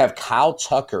 But you have Kyle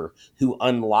Tucker, who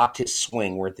unlocked his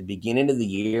swing, where at the beginning of the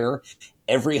year,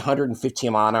 every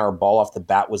 115-mile-an-hour ball off the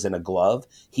bat was in a glove.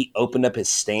 He opened up his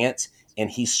stance, and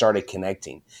he started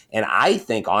connecting. And I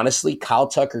think, honestly, Kyle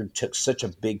Tucker took such a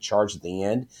big charge at the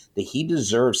end that he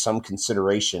deserves some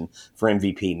consideration for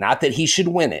MVP. Not that he should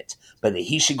win it, but that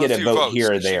he should get a vote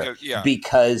here or there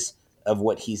because of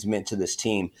what he's meant to this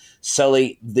team.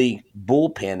 Sully, the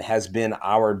bullpen has been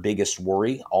our biggest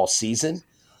worry all season.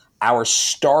 Our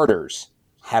starters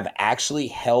have actually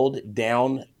held it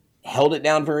down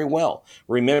very well.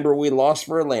 Remember, we lost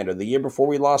Verlander the year before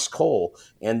we lost Cole.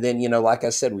 And then, like I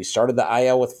said, we started the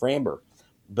IL with Framber.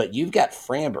 But you've got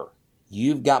Framber.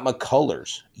 You've got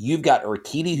McCullers. You've got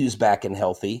Urquidy, who's back and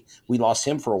healthy. We lost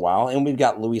him for a while. And we've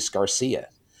got Luis Garcia.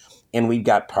 And we've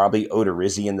got probably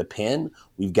Odorizzi in the pen.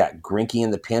 We've got Greinke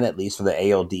in the pen, at least for the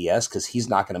ALDS, because he's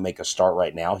not going to make a start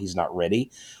right now. He's not ready.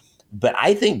 But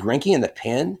I think Greinke in the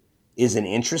pen is an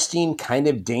interesting kind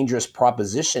of dangerous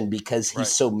proposition because he's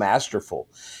so masterful.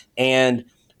 And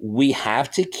we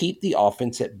have to keep the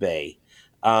offense at bay.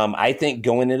 I think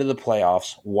going into the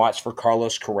playoffs, watch for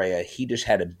Carlos Correa. He just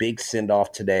had a big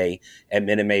send-off today at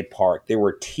Minute Maid Park. There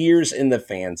were tears in the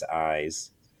fans'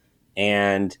 eyes.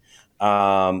 And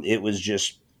it was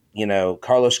just,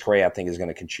 Carlos Correa, I think, is going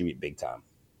to contribute big time.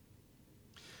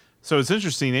 So it's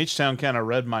interesting. H-Town kind of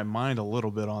read my mind a little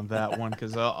bit on that one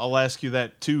because I'll ask you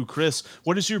that too, Chris.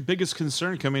 What is your biggest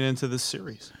concern coming into this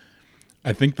series?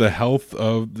 I think the health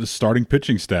of the starting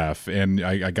pitching staff, and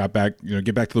I got back,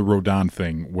 get back to the Rodon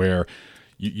thing where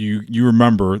you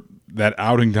remember that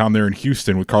outing down there in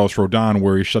Houston with Carlos Rodon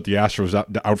where he shut the Astros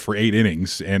out for 8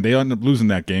 innings, and they ended up losing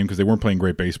that game because they weren't playing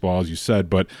great baseball, as you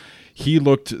said, but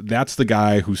that's the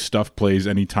guy whose stuff plays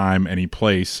anytime, any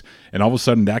place, and all of a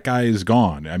sudden that guy is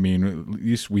gone. I mean, at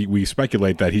least we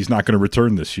speculate that he's not going to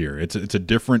return this year. It's a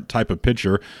different type of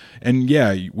pitcher, and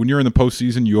yeah, when you're in the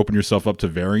postseason, you open yourself up to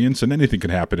variance, and anything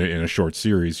can happen in a short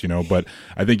series, but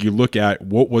I think you look at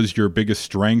what was your biggest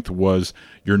strength was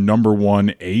your number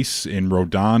one ace in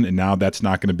Rodon, and now that's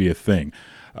not going to be a thing.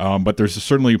 But there's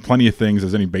certainly plenty of things,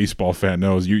 as any baseball fan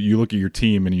knows. You look at your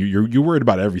team and you're worried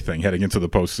about everything heading into the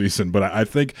postseason. But I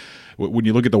think when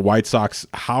you look at the White Sox,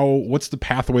 what's the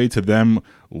pathway to them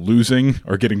losing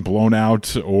or getting blown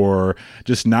out or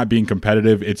just not being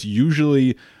competitive? It's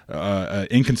usually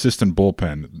inconsistent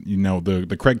bullpen.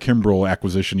 The Craig Kimbrell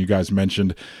acquisition you guys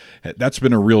mentioned, that's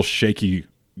been a real shaky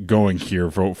going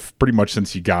here for pretty much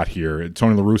since he got here.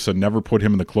 Tony La Russa never put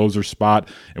him in the closer spot,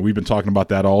 and we've been talking about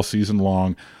that all season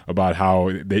long, about how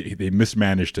they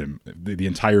mismanaged him the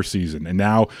entire season. And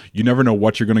now you never know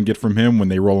what you're going to get from him when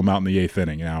they roll him out in the 8th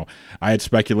inning. Now, I had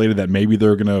speculated that maybe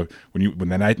they're going to, when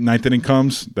the ninth inning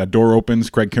comes, that door opens,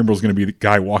 Craig Kimbrell's going to be the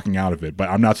guy walking out of it. But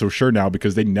I'm not so sure now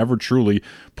because they never truly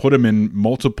put him in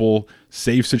multiple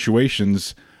save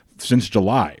situations since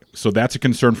July. So that's a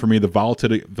concern for me. The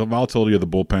volatility of the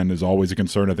bullpen is always a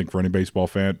concern, I think, for any baseball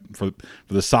fan. For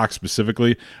the Sox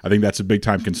specifically, I think that's a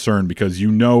big-time concern because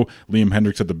Liam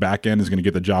Hendricks at the back end is going to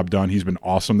get the job done. He's been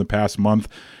awesome the past month.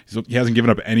 He hasn't given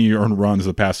up any earned runs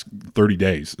the past 30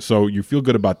 days. So you feel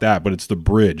good about that, but it's the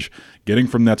bridge. Getting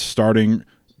from that starting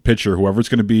pitcher, whoever it's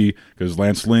going to be, because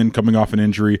Lance Lynn coming off an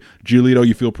injury, Giolito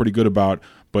you feel pretty good about,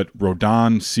 but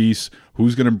Rodon, Cease,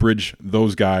 who's going to bridge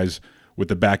those guys with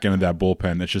the back end of that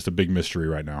bullpen? That's just a big mystery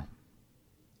right now.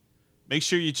 Make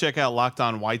sure you check out Locked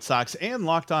On White Sox and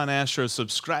Locked On Astros.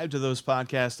 Subscribe to those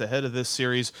podcasts ahead of this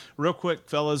series. Real quick,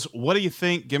 fellas, what do you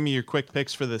think? Give me your quick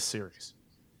picks for this series.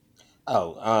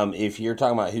 If you're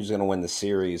talking about who's going to win the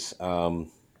series, I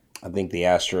think the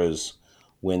Astros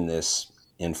win this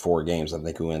in 4 games. I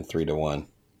think we win 3-1.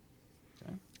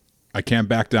 I can't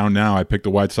back down now. I picked the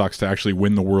White Sox to actually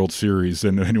win the World Series.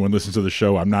 And anyone listens to the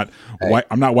show, I'm not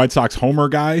White Sox homer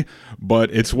guy, but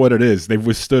it's what it is. They've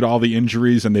withstood all the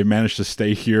injuries and they've managed to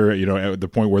stay here, at the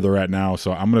point where they're at now.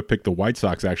 So I'm going to pick the White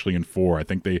Sox actually in 4. I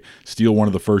think they steal one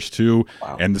of the first 2.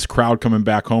 Wow. And this crowd coming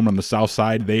back home on the South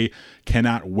Side, they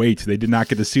cannot wait. They did not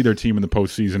get to see their team in the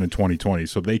postseason in 2020,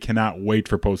 so they cannot wait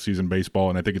for postseason baseball.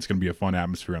 And I think it's going to be a fun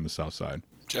atmosphere on the South Side.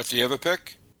 Jeff, do you have a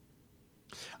pick?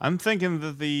 I'm thinking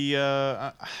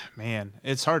that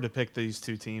it's hard to pick these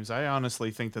 2 teams. I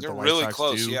honestly think that they're the White really Sox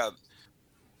close. do.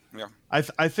 Yeah.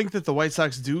 I think that the White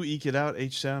Sox do eke it out.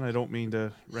 H-Town. I don't mean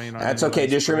to rain on. That's okay.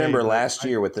 Just remember, last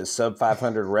year with the sub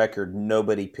 500 record,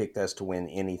 nobody picked us to win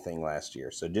anything last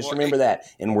year. So just remember that,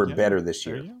 and we're better this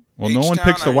year. Well, no one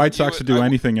picks the White Sox to do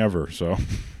anything ever. So.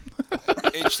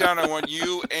 H-Town, I want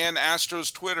you and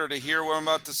Astros Twitter to hear what I'm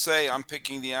about to say. I'm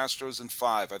picking the Astros in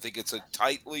 5. I think it's a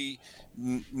tightly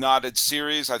knotted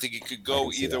series. I think it could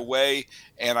go either way,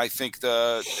 and I think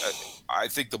the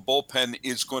bullpen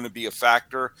is going to be a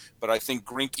factor. But I think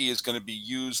Greinke is going to be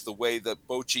used the way that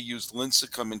Bochy used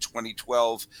Lincecum in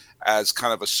 2012 as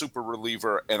kind of a super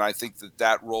reliever, and I think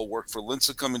that role worked for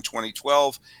Lincecum in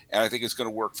 2012, and I think it's going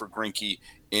to work for Greinke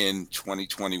in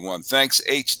 2021. Thanks,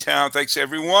 H-Town. Thanks,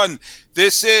 everyone.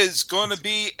 This is going to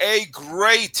be a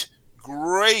great,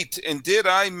 and did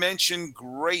I mention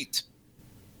great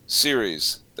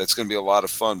series? That's going to be a lot of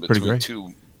fun between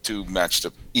two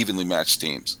evenly matched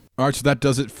teams. All right, so that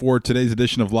does it for today's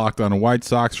edition of Locked On White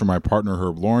Sox. For my partner,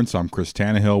 Herb Lawrence, I'm Chris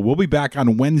Tannehill. We'll be back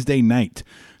on Wednesday night,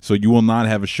 so you will not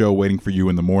have a show waiting for you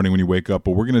in the morning when you wake up,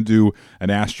 but we're going to do an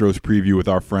Astros preview with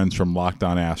our friends from Locked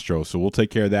On Astros, so we'll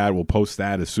take care of that. We'll post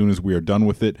that as soon as we are done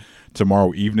with it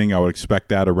tomorrow evening. I would expect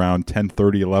that around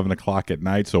 10:30, 11 o'clock at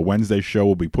night, so Wednesday's show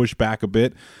will be pushed back a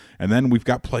bit. And then we've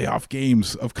got playoff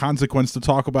games of consequence to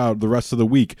talk about the rest of the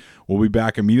week. We'll be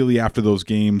back immediately after those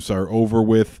games are over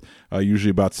with,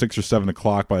 usually about 6 or 7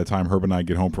 o'clock by the time Herb and I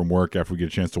get home from work after we get a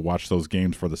chance to watch those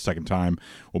games for the second time.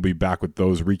 We'll be back with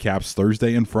those recaps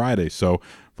Thursday and Friday. So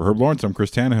for Herb Lawrence, I'm Chris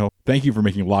Tannehill. Thank you for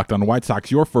making Locked On White Sox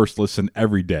your first listen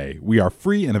every day. We are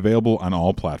free and available on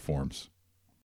all platforms.